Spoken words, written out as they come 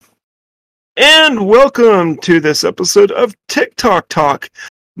And welcome to this episode of TikTok Talk.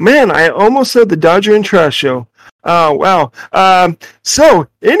 Man, I almost said the Dodger and Trash Show. Oh, wow. So,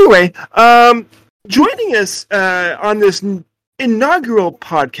 anyway, joining us on this inaugural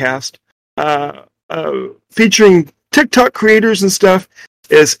podcast featuring TikTok creators and stuff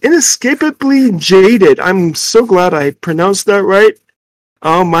is Inescapably Jaded. I'm so glad I pronounced that right.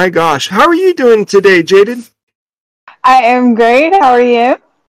 Oh my gosh. How are you doing today, Jaded? I am great. How are you?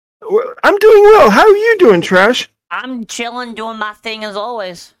 I'm doing well. How are you doing, Trash? I'm chilling, doing my thing as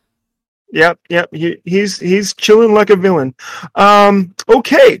always. Yep. He's chilling like a villain.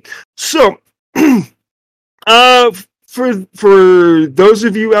 Okay, so for those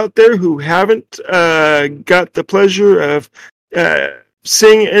of you out there who haven't got the pleasure of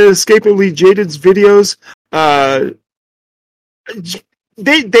seeing Inescapably Jaded's videos,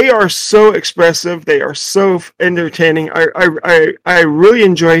 they are so expressive. They are so entertaining. I really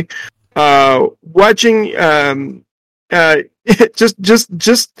enjoy watching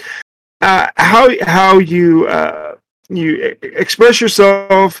just how you express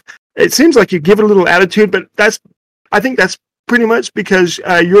yourself. It seems like you give it a little attitude, but I think that's pretty much because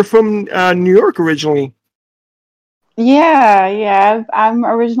you're from New York originally. Yeah. I'm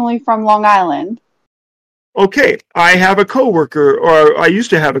originally from Long Island. Okay, I have a coworker, or I used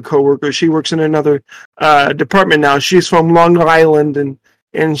to have a coworker. She works in another department now. She's from Long Island, and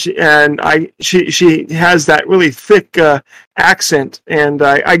she has that really thick accent, and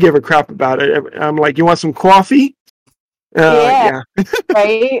I give her crap about it. I'm like, you want some coffee? Yeah.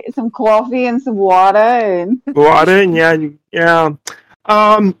 Right. Some coffee and some water and water, and yeah.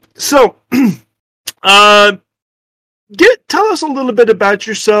 So, tell us a little bit about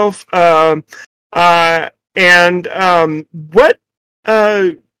yourself. And what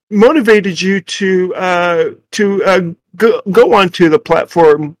motivated you to go onto the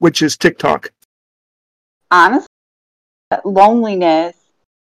platform, which is TikTok? Honestly, loneliness.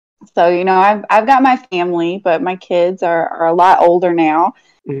 So I've got my family, but my kids are a lot older now,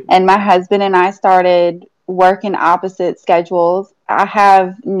 and my husband and I started working opposite schedules. I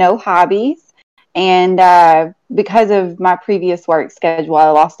have no hobbies, and because of my previous work schedule, I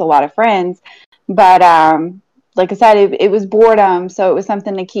lost a lot of friends. But like I said, it was boredom, so it was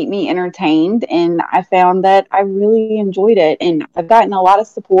something to keep me entertained, and I found that I really enjoyed it, and I've gotten a lot of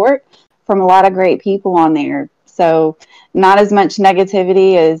support from a lot of great people on there. So not as much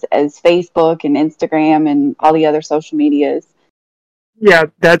negativity as Facebook and Instagram and all the other social medias. Yeah,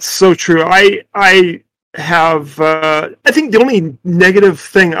 that's so true. I have I think the only negative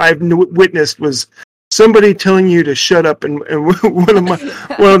thing I've witnessed was somebody telling you to shut up, and one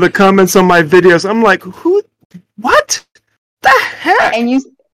of the comments on my videos, I'm like, what the heck? And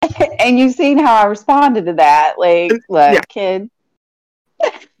you've seen how I responded to that, kid.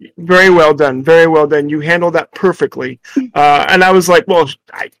 Very well done. You handled that perfectly. And I was like, well,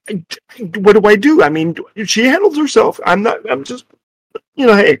 what do I do? I mean, she handles herself. I'm just,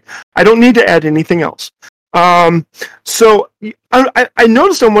 hey, I don't need to add anything else. So I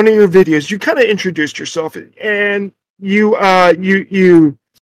noticed on one of your videos, you kind of introduced yourself, and you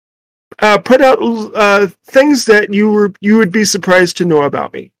put out things that you would be surprised to know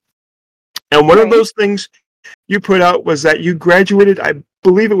about me. And one of those things you put out was that you graduated, I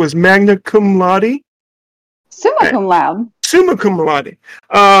believe it was magna cum laude. Summa cum laude. Summa cum laude.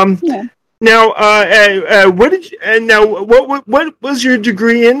 Yeah. Now, what was your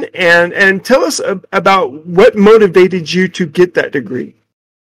degree in, and tell us about what motivated you to get that degree.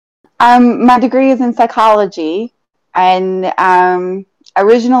 My degree is in psychology, and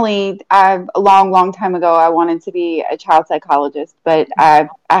originally, a long time ago, I wanted to be a child psychologist, but I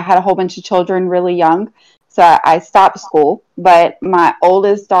had a whole bunch of children really young, so I stopped school. But my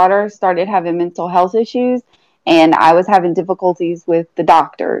oldest daughter started having mental health issues, and I was having difficulties with the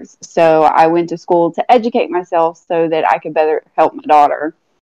doctors. So I went to school to educate myself so that I could better help my daughter.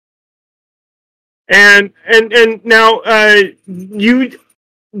 And now you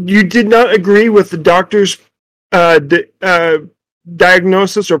did not agree with the doctor's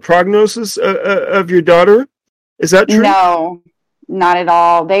diagnosis or prognosis of your daughter? Is that true? No, not at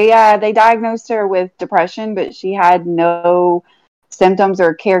all. They diagnosed her with depression, but she had no symptoms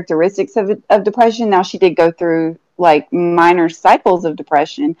or characteristics of depression. Now, she did go through like minor cycles of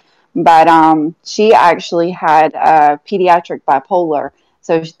depression, but she actually had pediatric bipolar,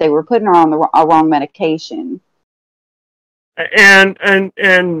 so they were putting her on the wrong medication. And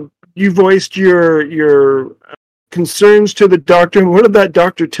you voiced your concerns to the doctor. What did that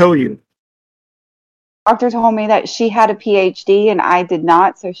doctor tell you? Doctor told me that she had a PhD and I did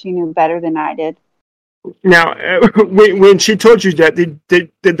not, so she knew better than I did. Now, when she told you that,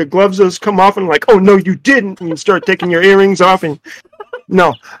 did the gloves just come off and like, oh no, you didn't, and you start taking your earrings off and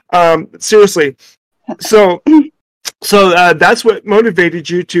no, seriously. So that's what motivated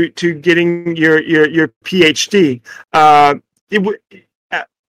you to getting your PhD.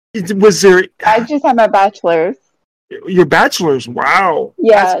 Was there? I just have my bachelor's. Your bachelor's? Wow.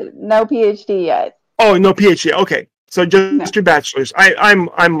 Yeah, no PhD yet. Oh, no PhD. Okay, so just your bachelor's. I'm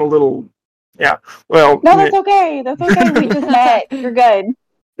a little. Yeah. Well. No, that's okay. That's okay. We just met. You're good.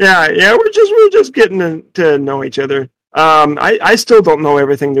 Yeah. We're just getting to know each other. I still don't know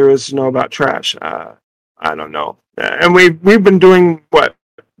everything there is to know about trash. I don't know. And we've been doing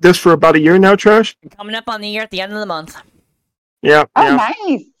this for about a year now, Trash? Coming up on the year at the end of the month. Yeah. Oh, yeah.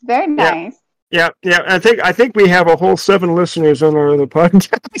 nice. Very nice. Yeah. I think we have a whole 7 listeners on our other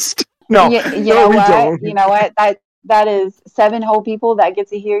podcast. No, you know we what? don't. You know what? That is 7 whole people that get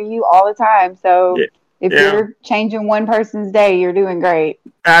to hear you all the time. So if you're changing one person's day, you're doing great.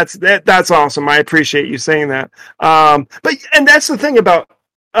 That's awesome. I appreciate you saying that. But that's the thing about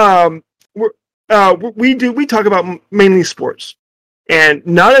we talk about mainly sports, and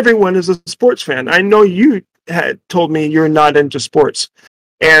not everyone is a sports fan. I know you had told me you're not into sports,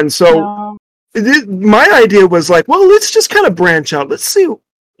 and so my idea was like, well, let's just kind of branch out. Let's see,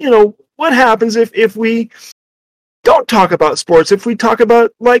 what happens if we don't talk about sports, if we talk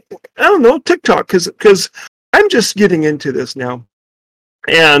about, like, I don't know, TikTok, because I'm just getting into this now.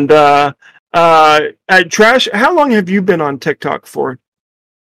 And Trash, how long have you been on TikTok for?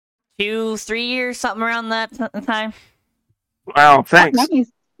 2-3 years, something around that time. Wow, thanks. Oh,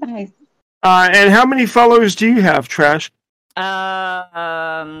 nice. And how many followers do you have, Trash?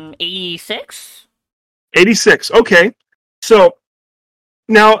 86. 86. Okay. So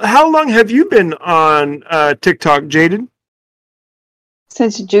now, how long have you been on TikTok, Jaden?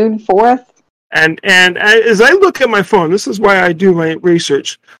 Since June 4th. And as I look at my phone, this is why I do my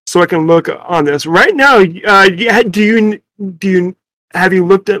research, so I can look on this. Right now, have you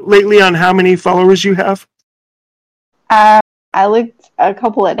looked at lately on how many followers you have? I looked a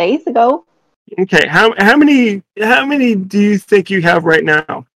couple of days ago. Okay, how many do you think you have right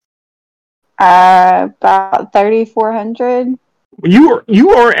now? About 3,400.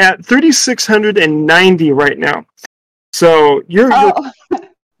 You are at 3,690 right now. So you're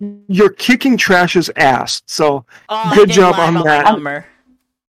kicking Trash's ass. So good job on that. Number.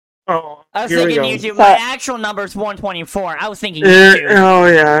 Oh, I was thinking YouTube. My actual number is 124. I was thinking YouTube. Oh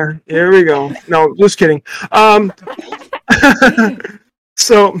yeah, here we go. No, just kidding.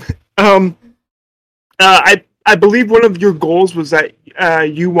 So I believe one of your goals was that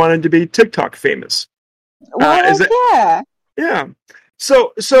you wanted to be TikTok famous. Yeah. Yeah.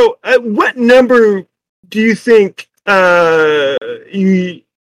 So what number do you think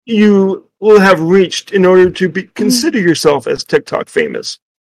you will have reached in order to consider yourself as TikTok famous?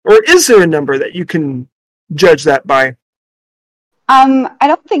 Or is there a number that you can judge that by? I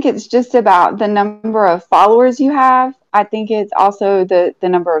don't think it's just about the number of followers you have. I think it's also the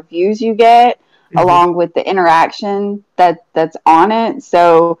number of views you get, along with the interaction that's on it.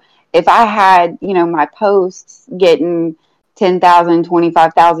 So if I had, my posts getting 10,000,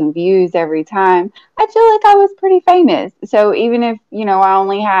 25,000 views every time, I feel like I was pretty famous. So even if, I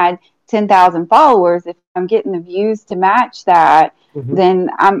only had 10,000 followers, if I'm getting the views to match that, then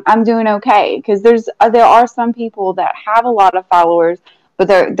I'm doing okay. Because there are some people that have a lot of followers, but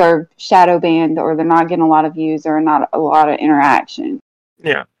they're shadow banned, or they're not getting a lot of views, or not a lot of interaction.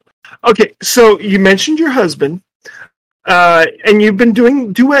 Yeah. Okay, so you mentioned your husband, and you've been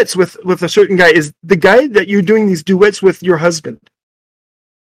doing duets with a certain guy. Is the guy that you're doing these duets with your husband?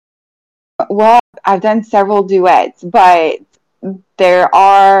 Well, I've done several duets, but there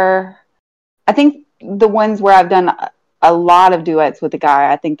are, I think the ones where I've done a lot of duets with a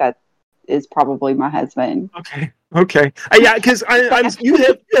guy, I think that is probably my husband. Okay. Yeah, because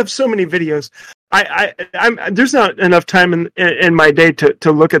you have so many videos. I'm there's not enough time in my day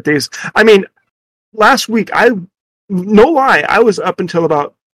to look at these. I mean, last week, no lie, I was up until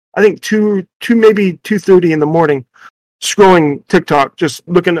about, I think 2 maybe 2:30 in the morning, scrolling TikTok, just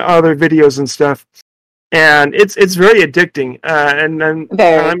looking at other videos and stuff. And it's very addicting.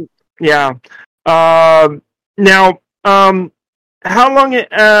 Now, how long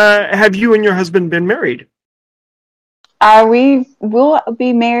have you and your husband been married? We will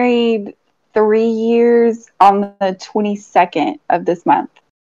be married 3 years on the 22nd of this month.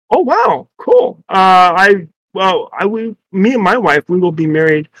 Oh wow, cool. Me and my wife, we will be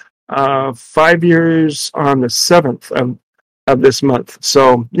married 5 years on the 7th of this month.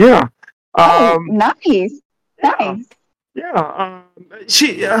 So yeah. Nice. Yeah.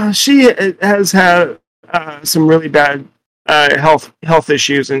 She has had some really bad health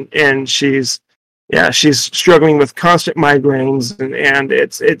issues, and she's struggling with constant migraines, and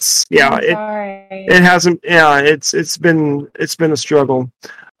it hasn't it's been a struggle,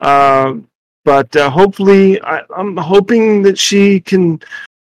 but hopefully I'm hoping that she can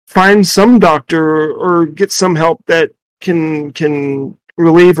find some doctor or get some help that can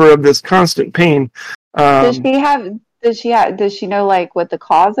relieve her of this constant pain. Does she know like what the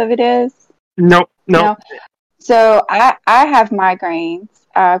cause of it is? No. So I have migraines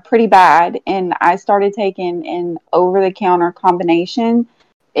pretty bad, and I started taking an over-the-counter combination.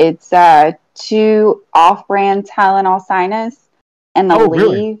 It's 2 off-brand Tylenol Sinus and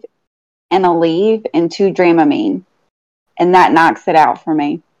Aleve and 2 Dramamine, and that knocks it out for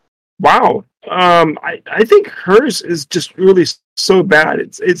me. Wow. I think hers is just really so bad.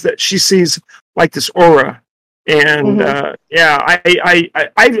 It's that she sees like this aura, and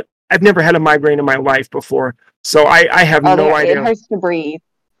I've never had a migraine in my life before, so I have no idea. It hurts to breathe.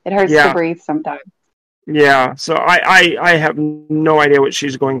 It hurts to breathe sometimes. Yeah, so I have no idea what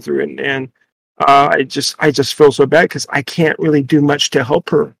she's going through, and I just feel so bad because I can't really do much to help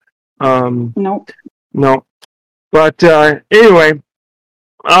her. Nope. No. But anyway,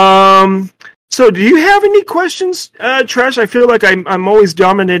 so do you have any questions, Trash? I feel like I'm always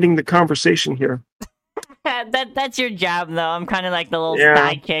dominating the conversation here. That's your job, though. I'm kind of like the little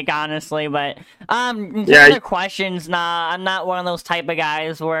sidekick, honestly. But in terms of questions, I'm not one of those type of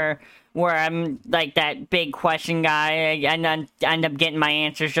guys where I'm like that big question guy. I end up getting my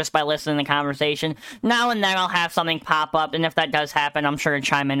answers just by listening to the conversation. Now and then I'll have something pop up, and if that does happen, I'm sure to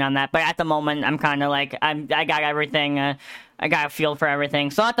chime in on that. But at the moment, I'm kind of like I got everything. I got a feel for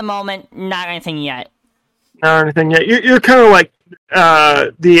everything. So at the moment, not anything yet. Not anything yet. You're kind of like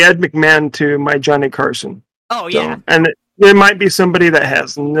the Ed McMahon to my Johnny Carson. Oh, yeah. So, and there might be somebody that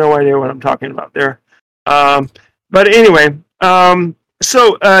has no idea what I'm talking about there. But anyway,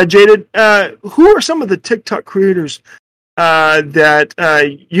 so Jaded, who are some of the TikTok creators that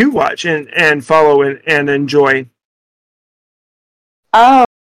you watch and follow and enjoy? Oh.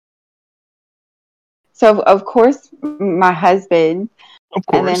 So, of course, my husband. Of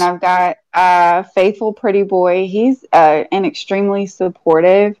course. And then I've got Faithful Pretty Boy. He's an extremely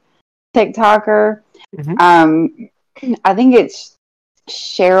supportive TikToker. Mm-hmm. I think it's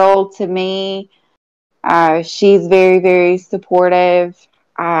Cheryl to me. She's very, very supportive.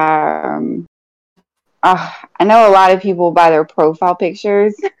 I know a lot of people by their profile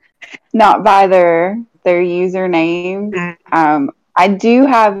pictures, not by their username. Mm-hmm. I do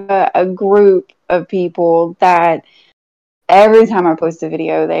have a group of people that every time I post a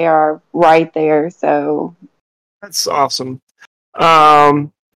video, they are right there. So that's awesome. Now,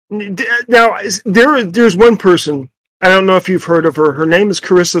 there's one person. I don't know if you've heard of her. Her name is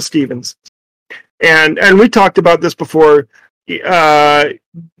Carissa Stevens, and we talked about this before. About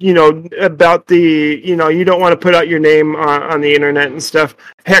the you don't want to put out your name on the internet and stuff.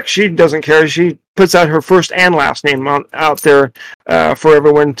 Heck, she doesn't care. She puts out her first and last name out there for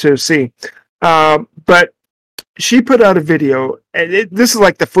everyone to see. But she put out a video, and this is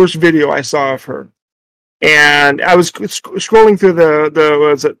like the first video I saw of her. And I was scrolling through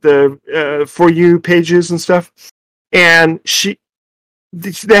the For You pages and stuff, and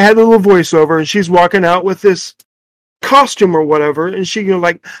they had a little voiceover, and she's walking out with this costume or whatever, and she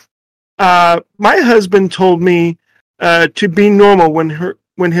my husband told me to be normal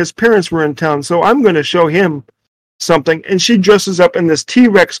when his parents were in town, so I'm going to show him something. And she dresses up in this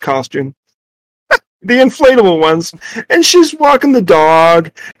T-Rex costume, the inflatable ones, and she's walking the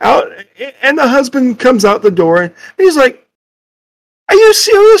dog out, and the husband comes out the door, and he's like, "Are you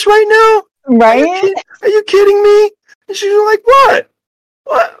serious right now? Right? Are you kidding me?" And she's like, "What?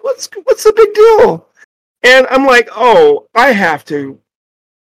 What's the big deal?" And I'm like, "Oh, I have to.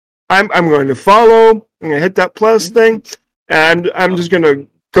 I'm going to follow. I'm going to hit that plus thing, and I'm just going to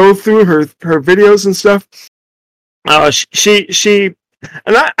go through her videos and stuff." She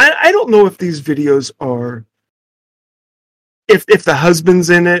and I don't know if these videos are if the husband's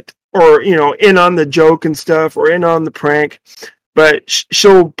in it, or in on the joke and stuff, or in on the prank, but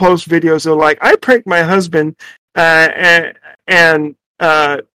she'll post videos of like, "I pranked my husband and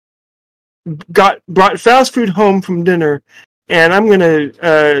brought fast food home from dinner, and I'm gonna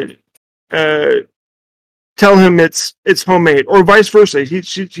tell him it's homemade," or vice versa.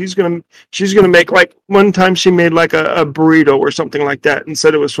 She's gonna make, like, one time she made like a burrito or something like that and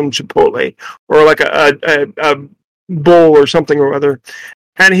said it was from Chipotle, or like a bowl or something or other.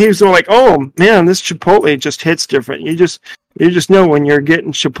 And he was like, "Oh man, this Chipotle just hits different. You just know when you're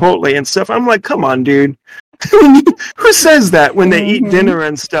getting Chipotle and stuff." I'm like, "Come on, dude. Who says that when they eat dinner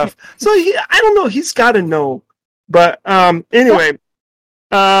and stuff? So I don't know. He's got to know. But anyway,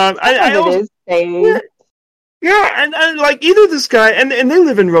 I also, and like either this guy and they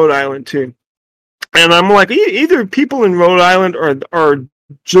live in Rhode Island too, and I'm like either people in Rhode Island are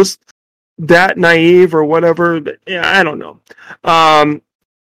just that naive or whatever. Yeah, I don't know.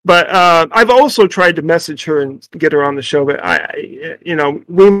 But I've also tried to message her and get her on the show, but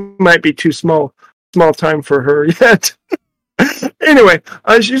we might be too small time for her yet. Anyway,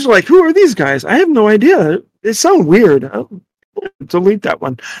 she's like, "Who are these guys? I have no idea. They sound weird." I'll delete that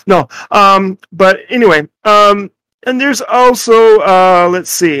one. No. But anyway, and there's also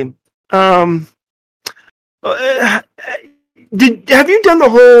let's see. Have you done the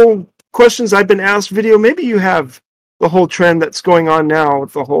whole questions I've been asked video? Maybe you have the whole trend that's going on now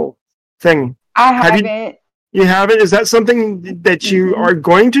with the whole thing. I haven't. You haven't? Is that something that you are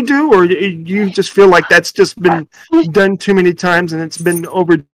going to do, or you just feel like that's just been done too many times and it's been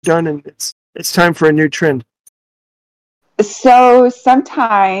overdone and it's time for a new trend? So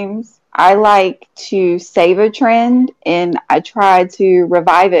sometimes I like to save a trend and I try to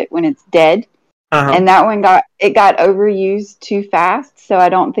revive it when it's dead. Uh-huh. And that one got overused too fast, so I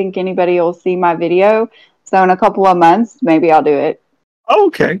don't think anybody will see my video. So in a couple of months, maybe I'll do it.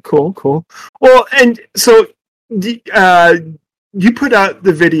 Okay, cool. Well, and so you put out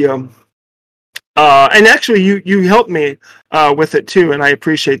the video, and actually you helped me with it too, and I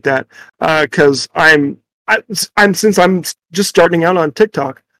appreciate that because I'm since I'm just starting out on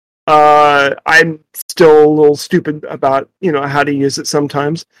TikTok, I'm still a little stupid about how to use it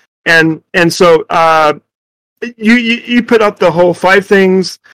sometimes, and so you put up the whole 5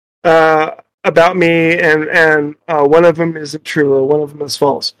 things about me, and one of them isn't true or one of them is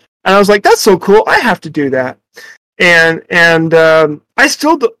false, and I was like, that's so cool, I have to do that. And I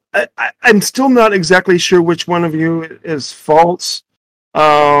still I'm still not exactly sure which one of you is false.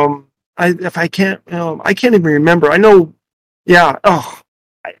 I can't even remember. I know, yeah. Oh,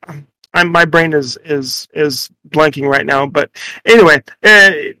 my brain is blanking right now. But anyway,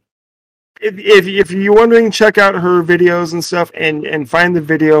 if you're wondering, check out her videos and stuff, and find the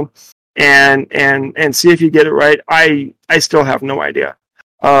video, and see if you get it right. I still have no idea.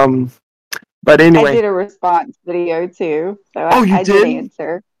 But anyway, I did a response video too, so I did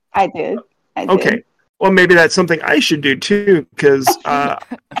answer. I did. Okay, well maybe that's something I should do too, because yeah.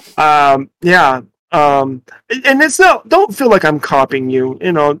 And it's not. Don't feel like I'm copying you.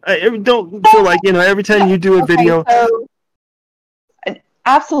 Don't feel like every time you do a video. So,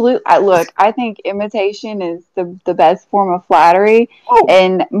 absolutely. Look, I think imitation is the best form of flattery,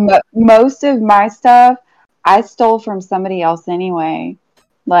 and most of my stuff I stole from somebody else anyway.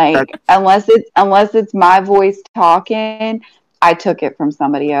 Like unless it's my voice talking, I took it from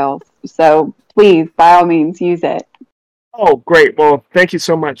somebody else. So please, by all means, use it. Oh, great! Well, thank you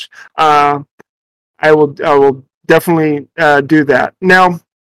so much. I will definitely do that. Now,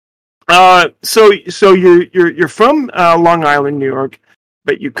 so you're from Long Island, New York,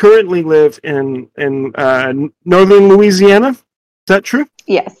 but you currently live in northern Louisiana. Is that true?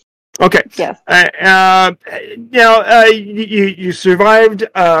 Yes. Okay. Yes. Now, you survived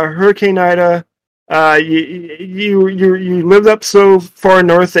Hurricane Ida. You lived up so far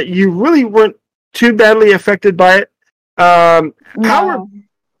north that you really weren't too badly affected by it. No.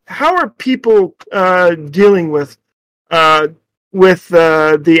 How are people dealing with the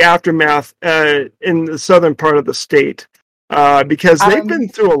aftermath in the southern part of the state? Because they've been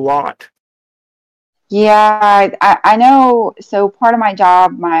through a lot. Yeah, I know. So part of my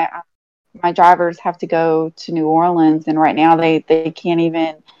job, my drivers have to go to New Orleans, and right now they can't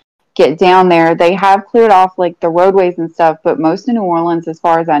even get down there. They have cleared off like the roadways and stuff, but most of New Orleans, as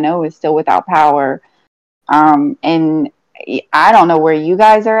far as I know, is still without power. And I don't know where you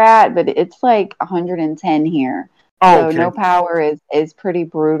guys are at, but it's like 110 here. Oh, okay. So no power is pretty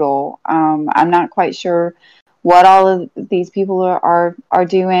brutal. I'm not quite sure what all of these people are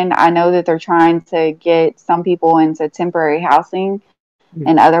doing. I know that they're trying to get some people into temporary housing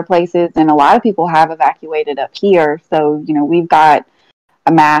in other places, and a lot of people have evacuated up here. So, we've got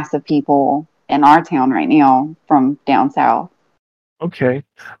a mass of people in our town right now from down south. Okay.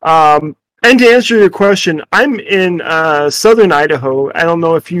 And to answer your question, I'm in southern Idaho. I don't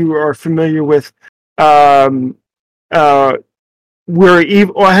know if you are familiar with where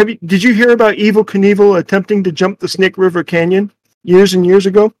did you hear about Evel Knievel attempting to jump the Snake River Canyon years and years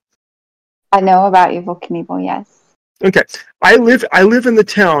ago? I know about Evel Knievel, yes. Okay. I live in the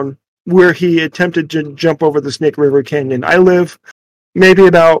town where he attempted to jump over the Snake River Canyon. I live maybe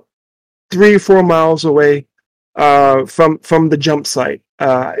about 3 or 4 miles away from the jump site.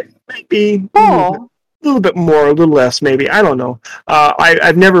 It might be little bit more, a little less, maybe. I don't know.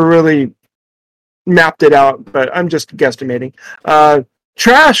 I've never really mapped it out, but I'm just guesstimating.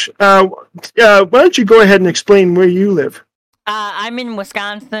 Trash, why don't you go ahead and explain where you live? I'm in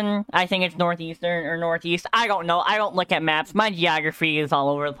Wisconsin. I think it's northeastern or northeast. I don't know. I don't look at maps. My geography is all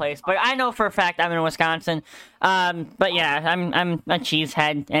over the place. But I know for a fact I'm in Wisconsin. But yeah, I'm a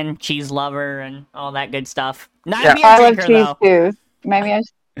cheesehead and cheese lover and all that good stuff. Not a beer I drinker, love cheese though. too. Maybe I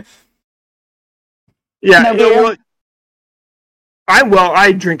should... Yeah, no beer?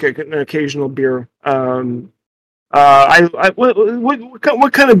 I drink an occasional beer. What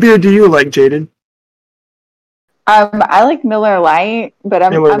kind of beer do you like, Jaden? I like Miller Lite, but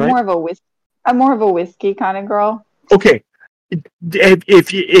I'm more of a whiskey kind of girl. Okay,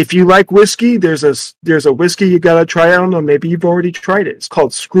 if you like whiskey, there's a whiskey you gotta try. I don't know, maybe you've already tried it. It's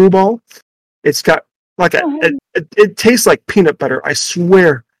called Screwball. It's got like it tastes like peanut butter. I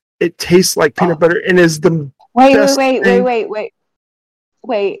swear, it tastes like peanut butter and is the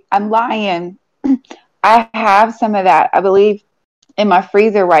Wait, I'm lying. I have some of that, I believe, in my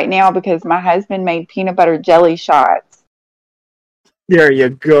freezer right now because my husband made peanut butter jelly shots. There you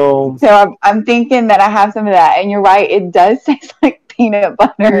go. So I'm thinking that I have some of that, and you're right, it does taste like peanut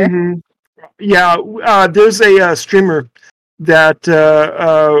butter. Mm-hmm. Yeah, there's a streamer that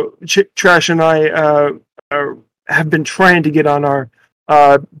Trash and I have been trying to get on our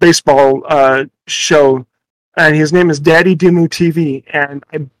baseball show, and his name is Daddy Dimu TV, and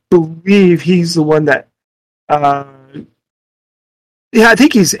I believe he's the one that I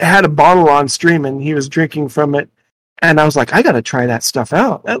think he's had a bottle on stream and he was drinking from it, and I was like, I gotta try that stuff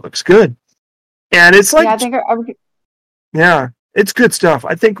out. That looks good. And it's like, yeah, it's good stuff.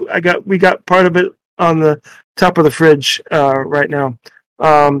 I think we got part of it on the top of the fridge right now.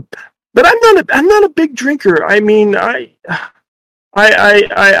 But I'm not a big drinker. I mean, I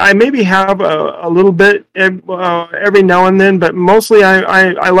maybe have a little bit every now and then, but mostly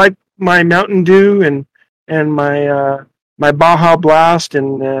I like my Mountain Dew and my Baja Blast,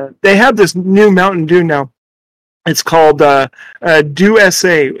 and they have this new Mountain Dew now. It's called Dew SA.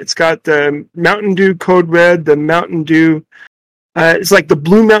 It's got the Mountain Dew Code Red, the Mountain Dew. It's like the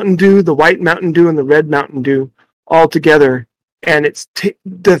blue Mountain Dew, the white Mountain Dew, and the red Mountain Dew all together, and it's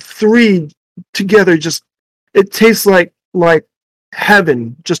the three together. Just it tastes like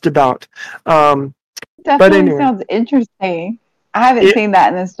heaven, just about. Definitely anyway. Sounds interesting. I haven't seen that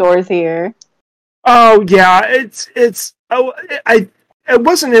in the stores here. Oh yeah, it's. Oh, it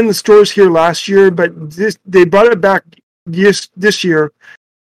wasn't in the stores here last year, but they brought it back this year,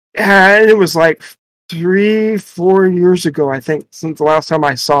 and it was like 3-4 years ago, I think, since the last time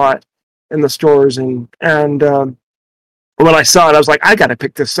I saw it in the stores, and when I saw it, I was like, I got to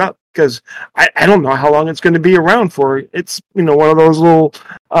pick this up because I don't know how long it's going to be around for. It's one of those little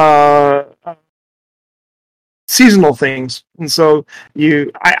seasonal things, and so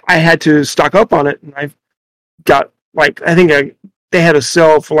I had to stock up on it, and I've got they had a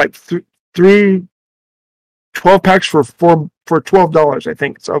sale for like three 12-packs for $12, I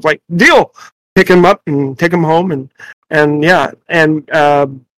think. So I was like, deal, pick them up and take them home, and yeah, and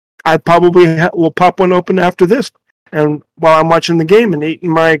I probably will pop one open after this, and while I'm watching the game and eating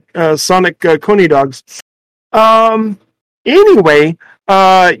my Sonic Coney dogs. Anyway,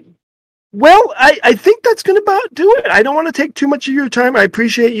 well, I think that's going to about do it. I don't want to take too much of your time. I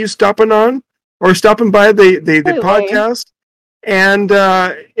appreciate you stopping by the podcast, and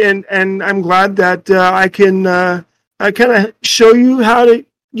I'm glad that I can kind of show you how to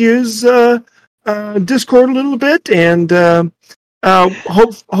use Discord a little bit, and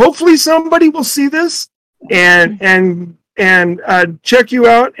hopefully somebody will see this and check you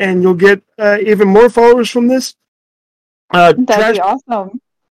out, and you'll get even more followers from this. That'd be awesome.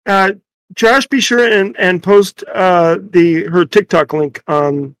 Trash, be sure and post her TikTok link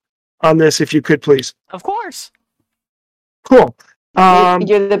on this, if you could, please. Of course. Cool.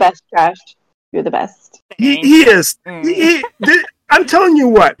 You're the best, Trash. You're the best. He is. I'm telling you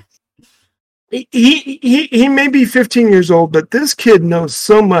what. He may be 15 years old, but this kid knows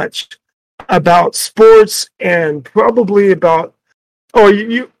so much about sports and probably about. Oh,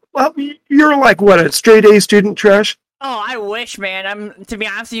 you're like what, a straight A student, Trash? Oh, I wish, man. To be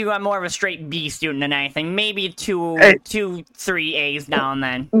honest with you, I'm more of a straight B student than anything. Maybe 3 A's now and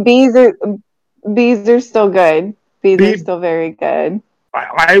then. B's are still good. B's are still very good.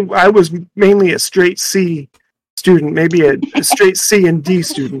 I was mainly a straight C student, maybe a straight C and D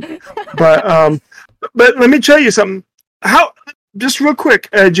student. But let me tell you something. Just real quick,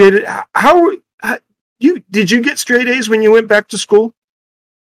 Jada, did you get straight A's when you went back to school?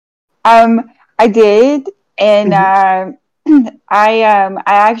 I did. And I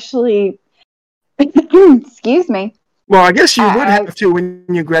actually Excuse me. Well, I guess you would have to when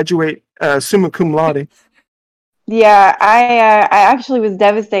you graduate summa cum laude. Yeah, I actually was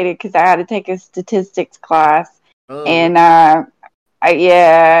devastated because I had to take a statistics class, and I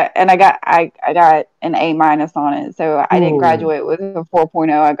got an A- on it, so I didn't graduate with a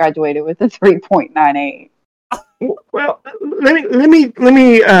 4.0. I graduated with a 3.98. Well, let me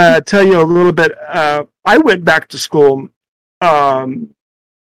tell you a little bit. I went back to school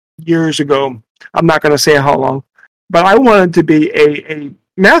years ago. I'm not going to say how long, but I wanted to be a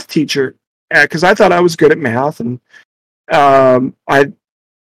math teacher because I thought I was good at math, and I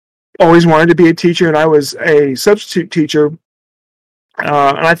always wanted to be a teacher, and I was a substitute teacher, and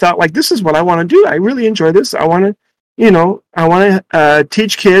I thought, like, this is what I want to do. I really enjoy this. I want to,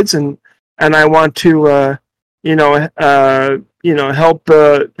 teach kids, and I want to, help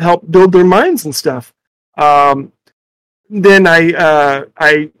build their minds and stuff. Then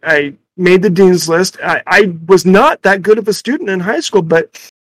I made the dean's list. I was not that good of a student in high school, but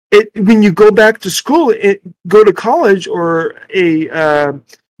when you go back to school, go to college or a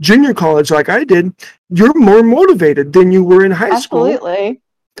junior college like I did, you're more motivated than you were in high school. Absolutely.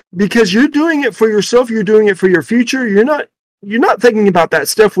 Because you're doing it for yourself. You're doing it for your future. You're not thinking about that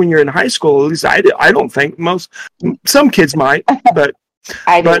stuff when you're in high school. At least I don't think some kids might, but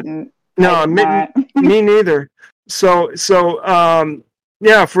I didn't. No, me neither. So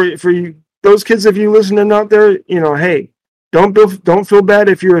yeah, for you, those kids, if you listening out there, hey, don't feel bad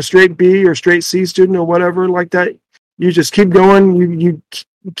if you're a straight B or straight C student or whatever like that. You just keep going. You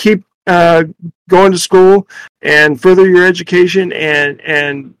keep going to school and further your education,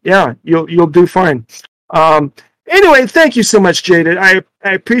 and yeah, you'll do fine. Anyway, thank you so much, Jaded. I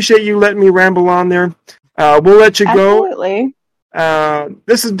appreciate you letting me ramble on there. We'll let you go. Absolutely.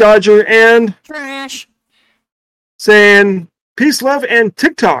 This is Dodger and Trash saying peace, love, and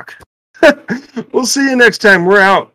TikTok. We'll see you next time. We're out.